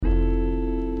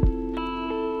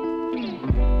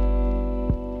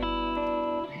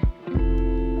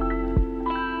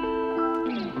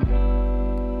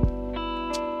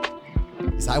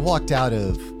As I walked out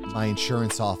of my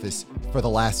insurance office for the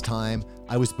last time,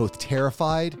 I was both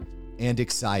terrified and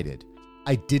excited.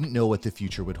 I didn't know what the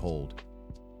future would hold.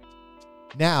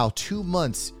 Now, 2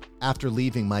 months after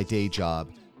leaving my day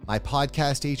job, my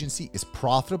podcast agency is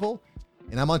profitable,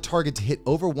 and I'm on target to hit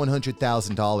over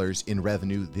 $100,000 in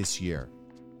revenue this year.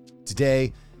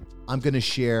 Today, I'm going to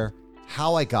share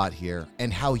how I got here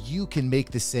and how you can make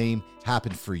the same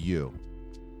happen for you.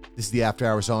 This is the After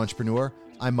Hours Entrepreneur.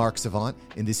 I'm Mark Savant,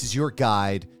 and this is your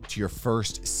guide to your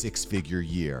first six-figure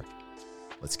year.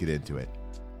 Let's get into it.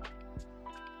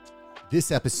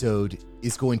 This episode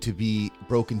is going to be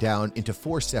broken down into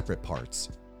 4 separate parts.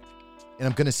 And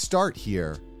I'm going to start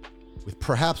here with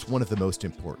perhaps one of the most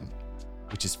important,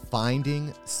 which is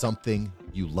finding something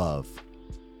you love.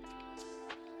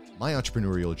 My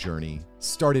entrepreneurial journey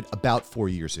started about 4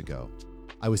 years ago.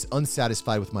 I was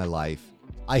unsatisfied with my life.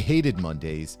 I hated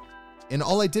Mondays, and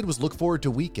all I did was look forward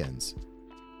to weekends.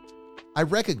 I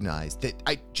recognized that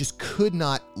I just could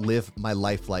not live my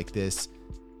life like this.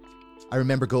 I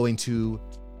remember going to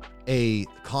a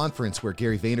conference where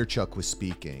Gary Vaynerchuk was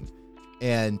speaking,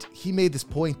 and he made this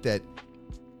point that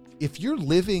if you're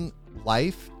living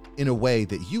life in a way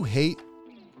that you hate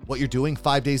what you're doing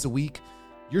 5 days a week,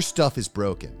 your stuff is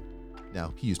broken.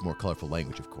 Now, he used more colorful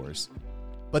language, of course,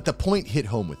 but the point hit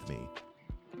home with me.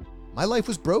 My life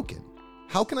was broken.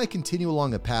 How can I continue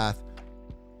along a path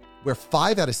where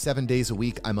 5 out of 7 days a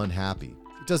week I'm unhappy?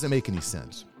 It doesn't make any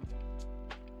sense.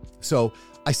 So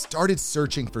I started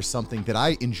searching for something that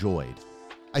I enjoyed.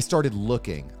 I started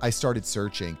looking, I started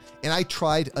searching, and I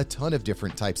tried a ton of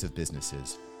different types of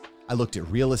businesses. I looked at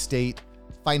real estate,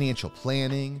 financial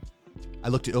planning. I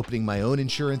looked at opening my own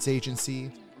insurance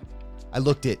agency. I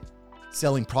looked at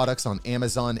selling products on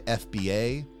Amazon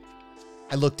FBA.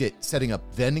 I looked at setting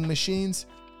up vending machines.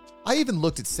 I even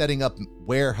looked at setting up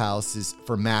warehouses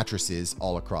for mattresses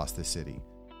all across the city.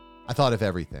 I thought of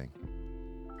everything,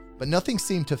 but nothing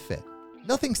seemed to fit.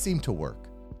 Nothing seemed to work.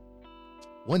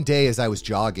 One day as I was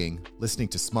jogging, listening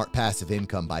to Smart Passive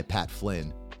Income by Pat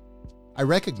Flynn, I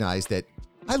recognized that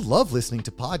I love listening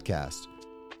to podcasts.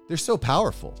 They're so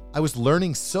powerful. I was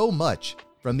learning so much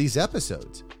from these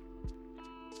episodes.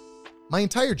 My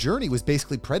entire journey was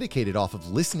basically predicated off of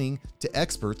listening to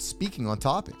experts speaking on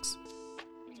topics.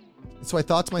 And so I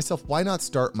thought to myself, why not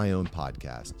start my own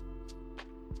podcast?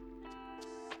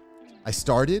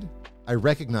 I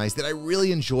recognized that I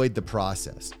really enjoyed the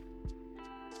process.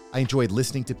 I enjoyed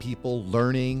listening to people,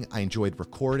 learning. I enjoyed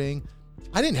recording.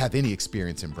 I didn't have any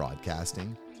experience in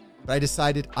broadcasting, but I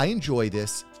decided I enjoy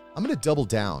this. I'm going to double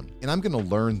down and I'm going to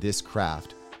learn this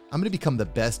craft. I'm going to become the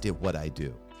best at what I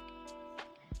do.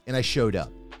 And I showed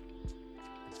up.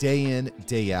 Day in,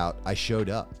 day out, I showed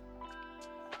up.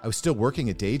 I was still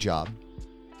working a day job.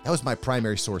 That was my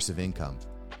primary source of income.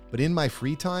 But in my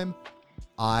free time,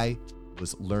 I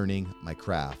was learning my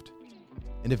craft.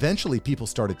 And eventually people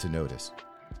started to notice.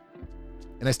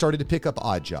 And I started to pick up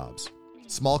odd jobs,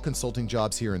 small consulting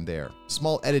jobs here and there,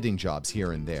 small editing jobs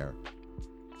here and there.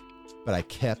 But I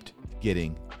kept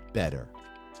getting better.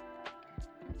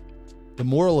 The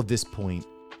moral of this point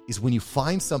is when you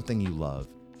find something you love,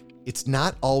 it's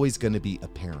not always going to be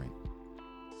apparent.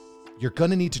 You're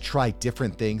going to need to try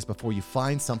different things before you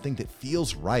find something that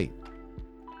feels right.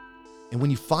 And when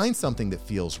you find something that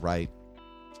feels right,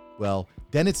 well,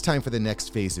 then it's time for the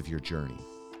next phase of your journey.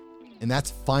 And that's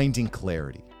finding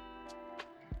clarity.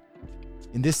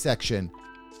 In this section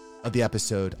of the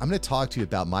episode, I'm going to talk to you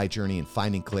about my journey in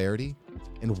finding clarity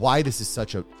and why this is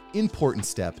such an important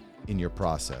step in your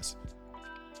process.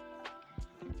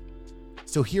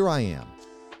 So here I am.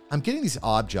 I'm getting these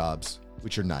odd jobs,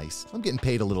 which are nice. I'm getting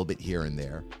paid a little bit here and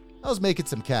there. I was making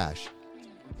some cash,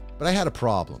 but I had a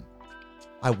problem.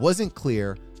 I wasn't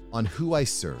clear on who I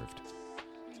served.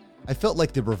 I felt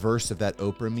like the reverse of that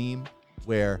Oprah meme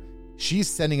where she's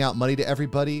sending out money to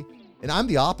everybody, and I'm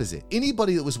the opposite.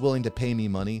 Anybody that was willing to pay me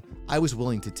money, I was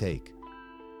willing to take.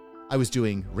 I was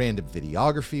doing random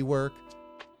videography work.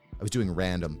 I was doing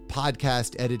random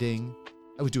podcast editing.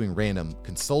 I was doing random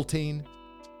consulting.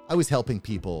 I was helping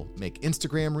people make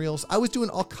Instagram reels. I was doing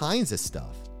all kinds of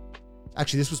stuff.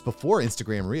 Actually, this was before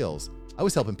Instagram reels. I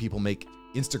was helping people make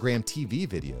Instagram TV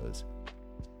videos,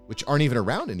 which aren't even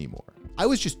around anymore. I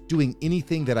was just doing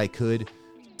anything that I could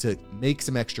to make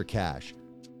some extra cash.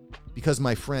 Because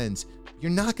my friends,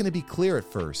 you're not going to be clear at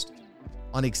first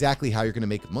on exactly how you're going to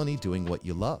make money doing what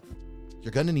you love.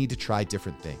 You're going to need to try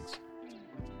different things.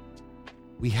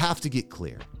 We have to get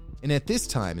clear. And at this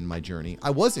time in my journey,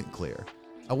 I wasn't clear.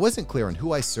 I wasn't clear on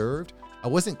who I served. I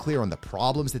wasn't clear on the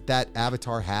problems that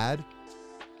avatar had.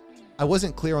 I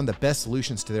wasn't clear on the best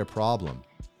solutions to their problem.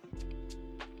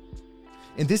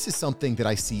 And this is something that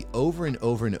I see over and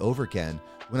over and over again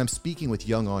when I'm speaking with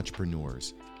young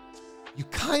entrepreneurs. You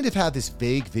kind of have this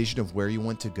vague vision of where you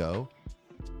want to go,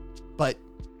 but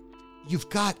you've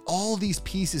got all these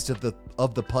pieces of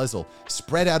the puzzle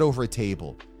spread out over a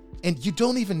table, and you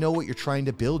don't even know what you're trying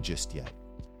to build just yet.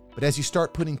 But as you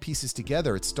start putting pieces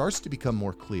together, it starts to become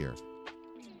more clear.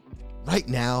 Right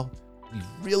now, we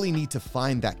really need to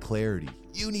find that clarity.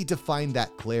 You need to find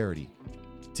that clarity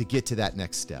to get to that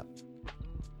next step.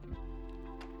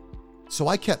 So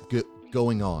I kept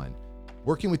going on,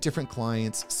 working with different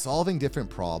clients, solving different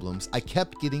problems. I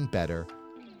kept getting better,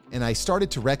 and I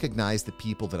started to recognize the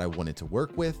people that I wanted to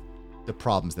work with, the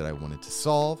problems that I wanted to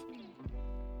solve.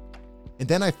 And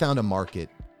then I found a market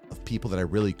of people that I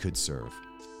really could serve.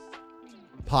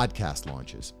 Podcast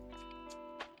launches.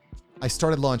 I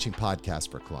started launching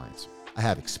podcasts for clients. I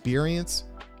have experience.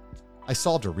 I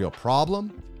solved a real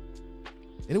problem,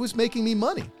 and it was making me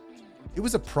money. It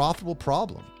was a profitable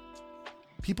problem.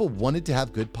 People wanted to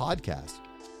have good podcasts.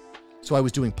 So I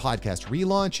was doing podcast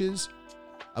relaunches.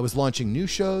 I was launching new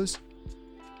shows,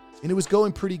 and it was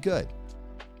going pretty good.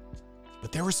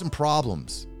 But there were some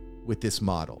problems with this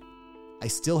model. I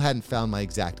still hadn't found my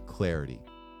exact clarity.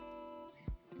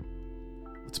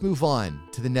 Let's move on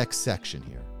to the next section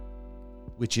here,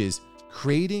 which is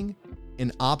creating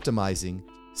and optimizing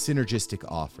synergistic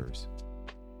offers.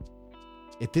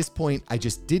 At this point, I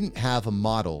just didn't have a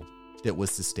model that was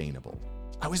sustainable.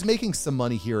 I was making some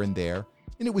money here and there,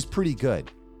 and it was pretty good.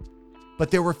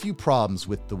 But there were a few problems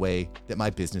with the way that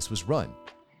my business was run.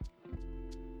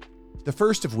 The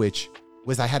first of which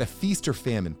was I had a feast or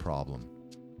famine problem.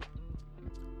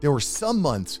 There were some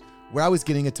months where I was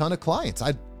getting a ton of clients.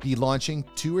 I'd be launching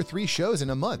 2 or 3 shows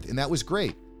in a month, and that was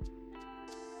great.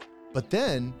 But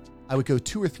then I would go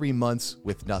 2 or 3 months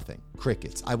with nothing,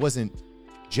 crickets. I wasn't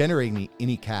generating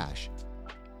any cash.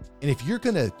 And if you're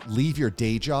going to leave your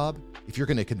day job, if you're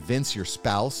going to convince your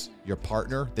spouse, your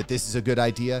partner, that this is a good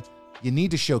idea, you need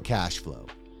to show cash flow.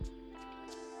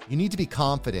 You need to be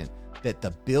confident that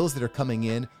the bills that are coming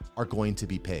in are going to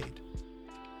be paid.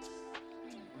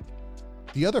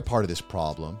 The other part of this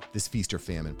problem, this feast or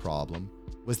famine problem,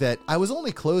 was that I was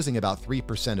only closing about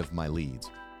 3% of my leads.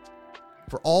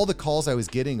 For all the calls I was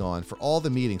getting on, for all the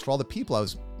meetings, for all the people I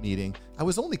was meeting, I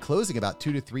was only closing about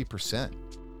 2 to 3%.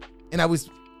 And I was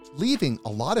leaving a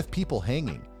lot of people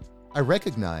hanging. I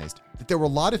recognized that there were a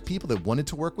lot of people that wanted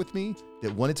to work with me, that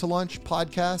wanted to launch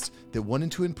podcasts, that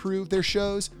wanted to improve their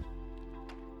shows,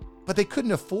 but they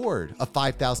couldn't afford a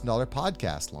 $5,000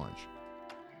 podcast launch.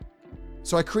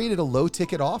 So I created a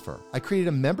low-ticket offer. I created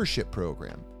a membership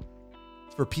program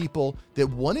for people that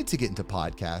wanted to get into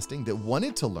podcasting, that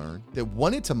wanted to learn, that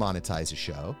wanted to monetize a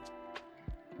show,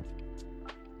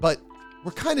 but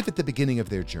were kind of at the beginning of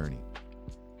their journey.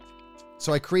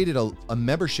 So I created a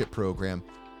membership program,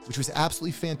 which was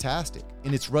absolutely fantastic,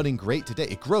 and it's running great today.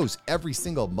 It grows every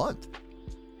single month.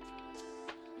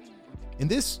 And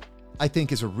this, I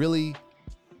think, is a really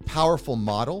powerful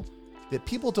model that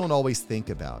people don't always think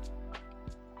about.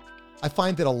 I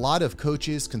find that a lot of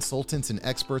coaches, consultants, and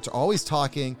experts are always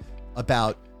talking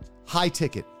about high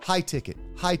ticket,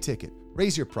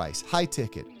 raise your price, high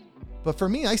ticket. But for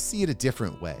me, I see it a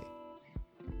different way.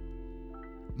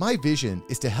 My vision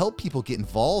is to help people get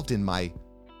involved in my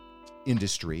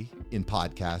industry, in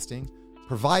podcasting,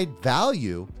 provide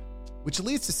value, which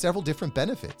leads to several different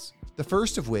benefits. The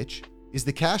first of which is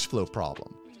the cash flow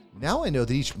problem. Now I know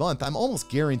that each month I'm almost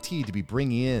guaranteed to be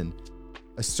bringing in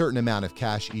a certain amount of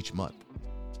cash each month.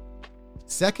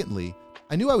 Secondly,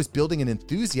 I knew I was building an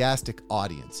enthusiastic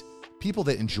audience, people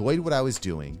that enjoyed what I was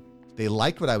doing, they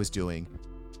liked what I was doing,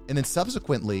 and then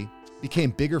subsequently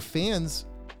became bigger fans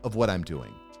of what I'm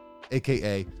doing.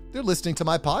 AKA, they're listening to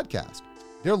my podcast.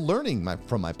 They're learning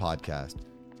from my podcast.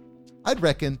 I'd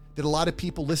reckon that a lot of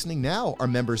people listening now are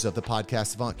members of the Podcast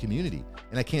Savant community,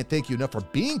 and I can't thank you enough for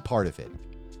being part of it,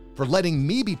 for letting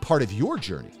me be part of your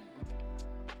journey.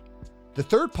 The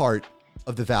third part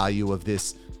of the value of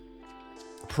this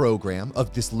program,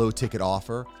 of this low-ticket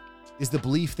offer, is the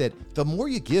belief that the more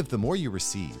you give, the more you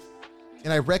receive.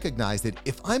 And I recognize that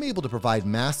if I'm able to provide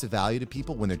massive value to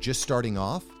people when they're just starting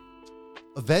off,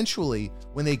 eventually,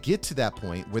 when they get to that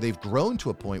point where they've grown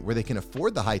to a point where they can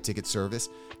afford the high-ticket service,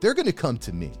 they're going to come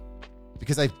to me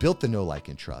because I've built the know, like,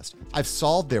 and trust. I've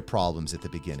solved their problems at the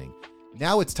beginning.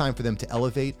 Now it's time for them to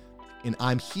elevate, and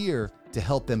I'm here to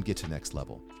help them get to the next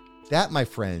level. That, my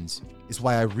friends, is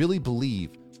why I really believe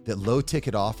that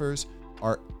low-ticket offers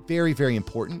are very, very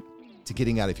important to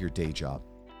getting out of your day job.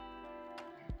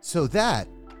 So that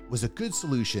was a good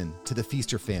solution to the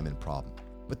feast or famine problem,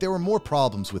 but there were more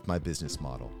problems with my business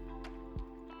model.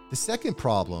 The second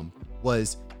problem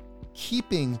was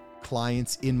keeping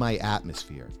clients in my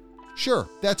atmosphere. Sure,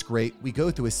 that's great. We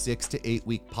go through a 6 to 8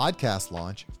 week podcast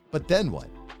launch, but then what?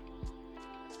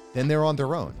 Then they're on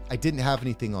their own. I didn't have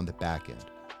anything on the back end.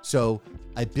 So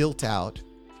I built out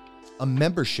a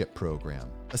membership program,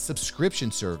 a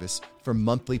subscription service for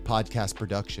monthly podcast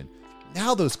production.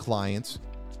 Now those clients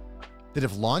that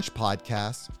have launched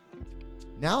podcasts,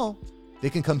 now they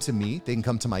can come to me, they can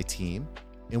come to my team,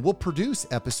 and we'll produce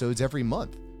episodes every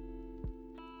month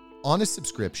on a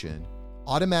subscription,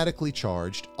 automatically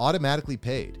charged, automatically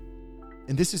paid.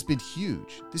 And this has been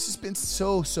huge. This has been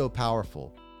so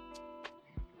powerful.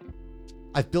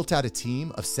 I've built out a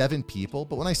team of 7 people,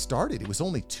 but when I started, it was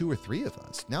only 2 or 3 of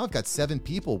us. Now I've got 7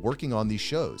 people working on these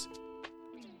shows.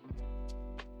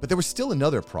 But there was still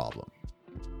another problem.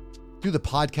 Through the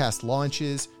podcast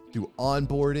launches, through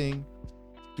onboarding,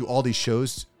 through all these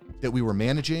shows that we were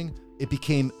managing, it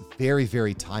became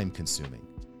very time consuming.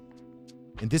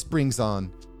 And this brings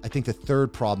on, I think, the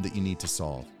third problem that you need to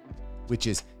solve, which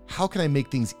is how can I make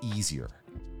things easier,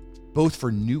 both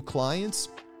for new clients,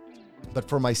 but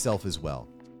for myself as well.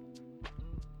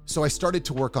 So I started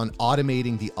to work on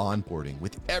automating the onboarding.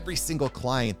 With every single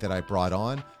client that I brought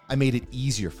on, I made it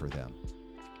easier for them.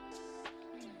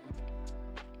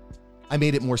 I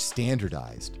made it more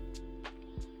standardized.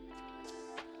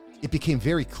 It became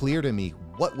very clear to me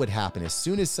what would happen. As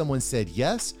soon as someone said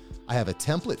yes, I have a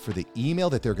template for the email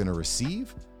that they're going to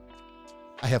receive.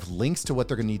 I have links to what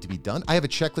they're going to need to be done. I have a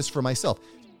checklist for myself,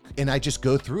 and I just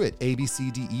go through it, A, B,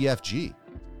 C, D, E, F, G.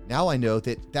 Now I know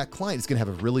that that client is going to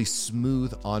have a really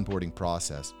smooth onboarding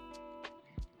process.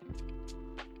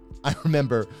 I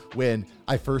remember when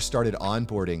I first started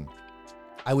onboarding,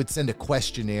 I would send a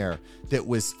questionnaire that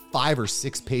was 5 or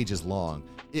 6 pages long.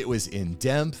 It was in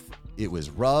depth, it was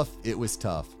rough, it was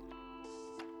tough.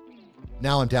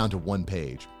 Now I'm down to 1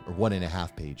 page or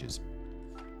 1.5 pages.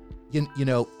 You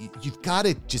know, you've got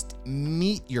to just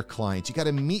meet your clients. You got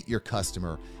to meet your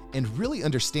customer and really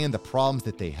understand the problems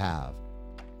that they have.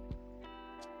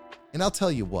 And I'll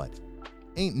tell you what,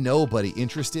 ain't nobody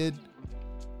interested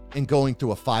in going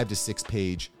through a 5 to 6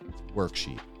 page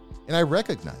worksheet. And I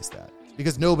recognize that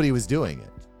because nobody was doing it.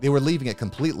 They were leaving it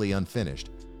completely unfinished.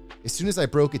 As soon as I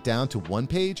broke it down to 1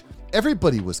 page,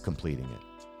 everybody was completing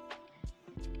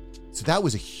it. So that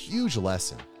was a huge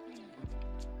lesson.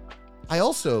 I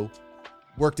also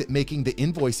worked at making the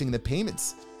invoicing and the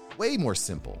payments way more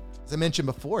simple. As I mentioned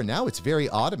before, now it's very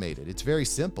automated. It's very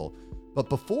simple. But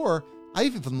before,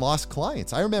 I've even lost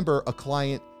clients. I remember a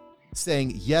client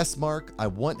saying, yes, Mark, I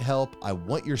want help. I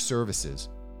want your services.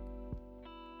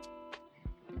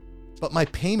 But my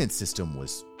payment system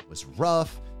was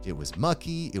rough. It was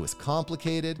mucky. It was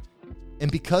complicated.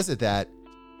 And because of that,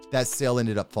 that sale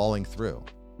ended up falling through.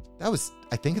 That was,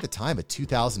 I think at the time, a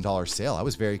 $2,000 sale. I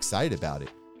was very excited about it,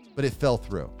 but it fell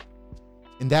through.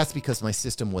 And that's because my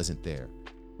system wasn't there.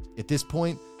 At this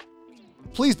point,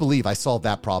 please believe I solved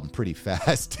that problem pretty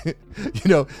fast,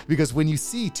 because when you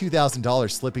see $2,000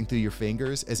 slipping through your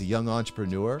fingers as a young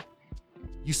entrepreneur,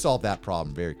 you solve that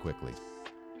problem very quickly.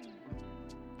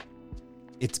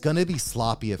 It's going to be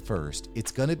sloppy at first.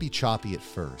 It's going to be choppy at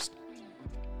first.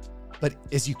 But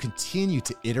as you continue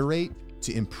to iterate,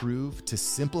 to improve, to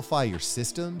simplify your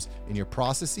systems and your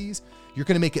processes, you're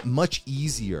going to make it much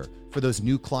easier for those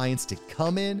new clients to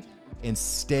come in and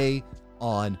stay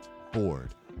on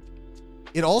board.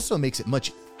 It also makes it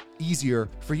much easier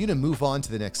for you to move on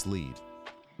to the next lead.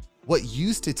 What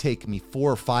used to take me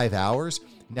 4 or 5 hours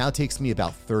now takes me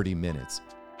about 30 minutes.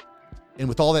 And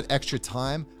with all that extra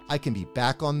time, I can be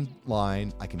back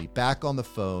online, I can be back on the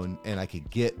phone, and I can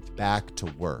get back to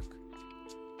work.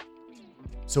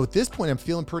 So at this point, I'm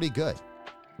feeling pretty good.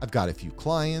 I've got a few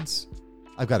clients.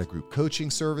 I've got a group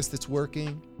coaching service that's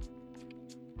working.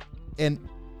 And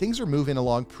things are moving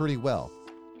along pretty well.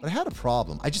 But I had a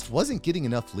problem. I just wasn't getting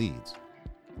enough leads.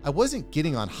 I wasn't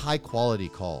getting on high quality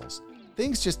calls.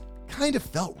 Things just kind of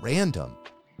felt random.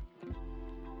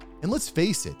 And let's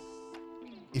face it,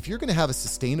 if you're going to have a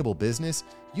sustainable business,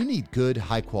 you need good,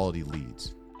 high quality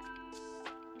leads.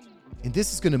 And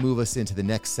this is going to move us into the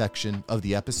next section of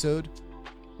the episode,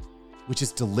 which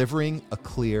is delivering a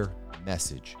clear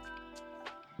message.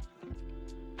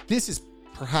 This is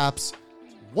perhaps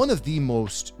one of the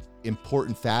most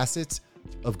important facets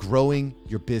of growing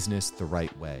your business the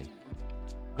right way.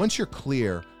 Once you're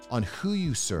clear on who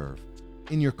you serve,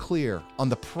 and you're clear on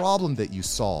the problem that you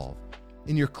solve,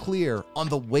 and you're clear on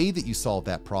the way that you solve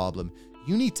that problem,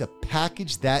 you need to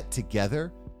package that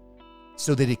together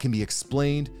so that it can be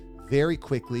explained very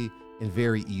quickly and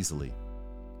very easily.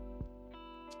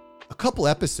 A few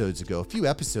episodes ago,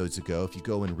 if you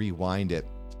go and rewind it,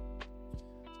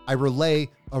 I relay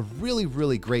a really,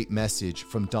 really great message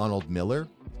from Donald Miller,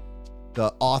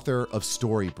 the author of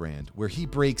StoryBrand, where he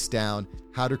breaks down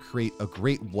how to create a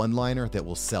great one-liner that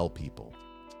will sell people.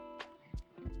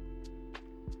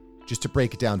 Just to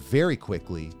break it down very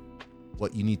quickly,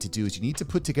 what you need to do is you need to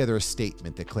put together a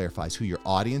statement that clarifies who your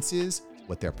audience is,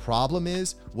 what their problem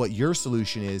is, what your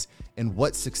solution is, and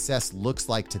what success looks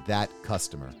like to that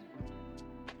customer.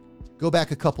 Go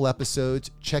back a couple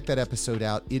episodes, check that episode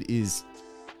out. It is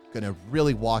going to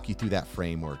really walk you through that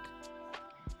framework.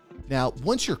 Now,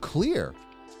 once you're clear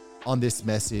on this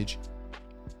message,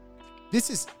 this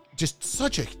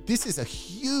is a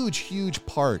huge, huge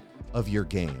part of your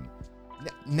game.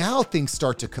 Now things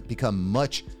start to become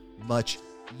much, much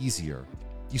easier.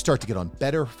 You start to get on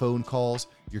better phone calls,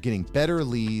 you're getting better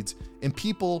leads, and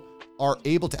people are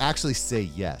able to actually say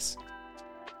yes.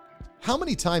 How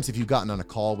many times have you gotten on a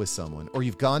call with someone, or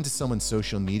you've gone to someone's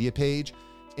social media page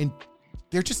and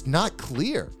they're just not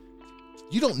clear?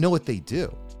 You don't know what they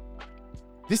do.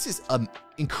 This is an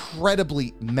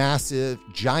incredibly massive,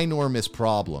 ginormous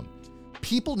problem.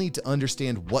 People need to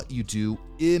understand what you do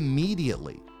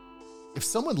immediately. If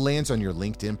someone lands on your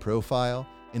LinkedIn profile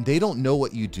and they don't know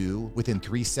what you do within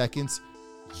 3 seconds,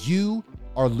 you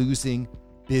are losing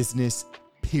business,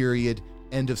 period,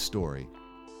 end of story.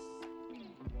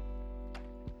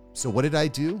 So what did I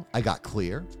do? I got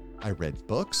clear. I read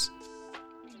books.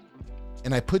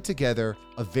 And I put together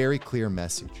a very clear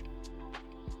message.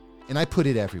 And I put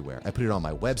it everywhere. I put it on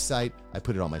my website. I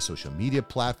put it on my social media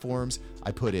platforms.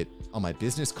 I put it on my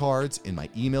business cards, in my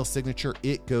email signature.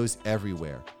 It goes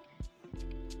everywhere.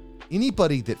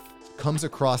 Anybody that comes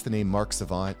across the name Mark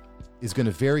Savant is going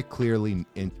to very clearly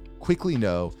and quickly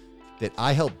know that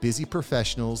I help busy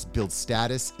professionals build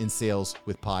status in sales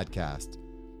with podcasts.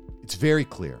 It's very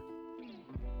clear.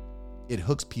 It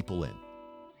hooks people in.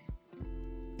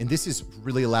 And this has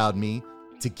really allowed me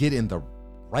to get in the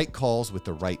right calls with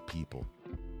the right people.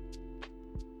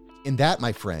 And that,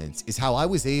 my friends, is how I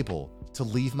was able to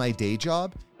leave my day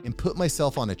job and put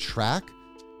myself on a track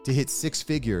to hit 6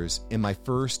 figures in my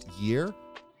first year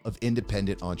of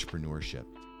independent entrepreneurship.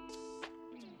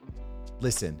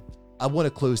 Listen, I want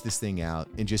to close this thing out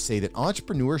and just say that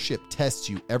entrepreneurship tests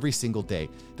you every single day.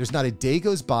 There's not a day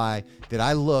goes by that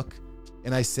I look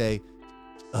and I say,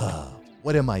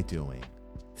 what am I doing?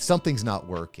 Something's not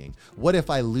working. What if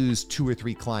I lose 2 or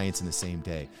 3 clients in the same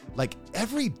day? Like,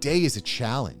 every day is a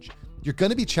challenge. You're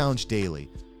going to be challenged daily.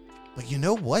 But you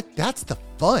know what? That's the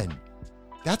fun.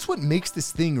 That's what makes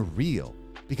this thing real.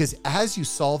 Because as you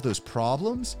solve those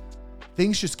problems,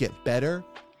 things just get better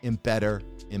and better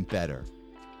and better.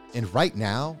 And right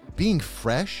now, being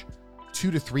fresh 2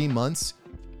 to 3 months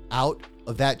out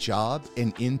of that job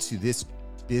and into this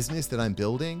business that I'm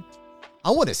building, I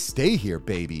want to stay here,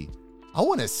 baby. I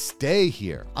want to stay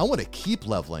here. I want to keep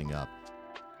leveling up.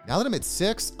 Now that I'm at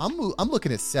 6, I'm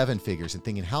looking at 7 figures and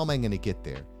thinking, how am I going to get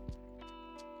there?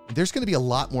 And there's going to be a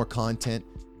lot more content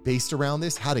based around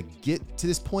this, how to get to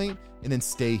this point and then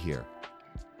stay here.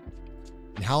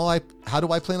 And how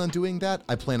do I plan on doing that?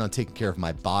 I plan on taking care of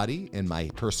my body and my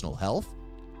personal health.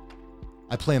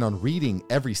 I plan on reading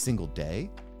every single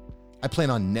day. I plan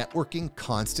on networking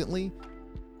constantly.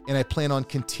 And I plan on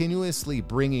continuously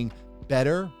bringing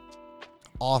better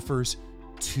offers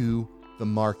to the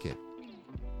market.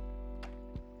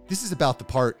 This is about the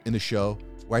part in the show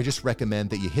where I just recommend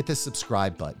that you hit the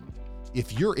subscribe button.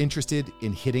 If you're interested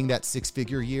in hitting that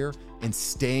 6-figure year and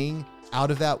staying out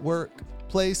of that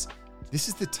workplace, this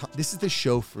is the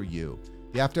show for you.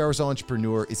 The After Hours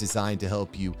Entrepreneur is designed to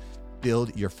help you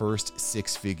build your first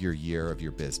 6-figure year of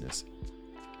your business.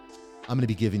 I'm going to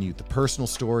be giving you the personal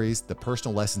stories, the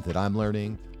personal lessons that I'm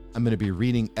learning. I'm going to be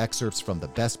reading excerpts from the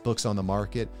best books on the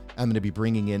market. I'm going to be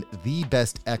bringing in the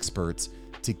best experts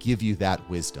to give you that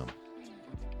wisdom.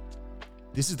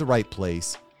 This is the right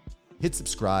place. Hit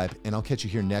subscribe, and I'll catch you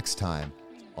here next time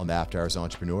on the After Hours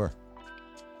Entrepreneur.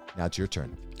 Now it's your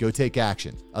turn. Go take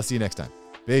action. I'll see you next time.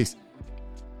 Peace.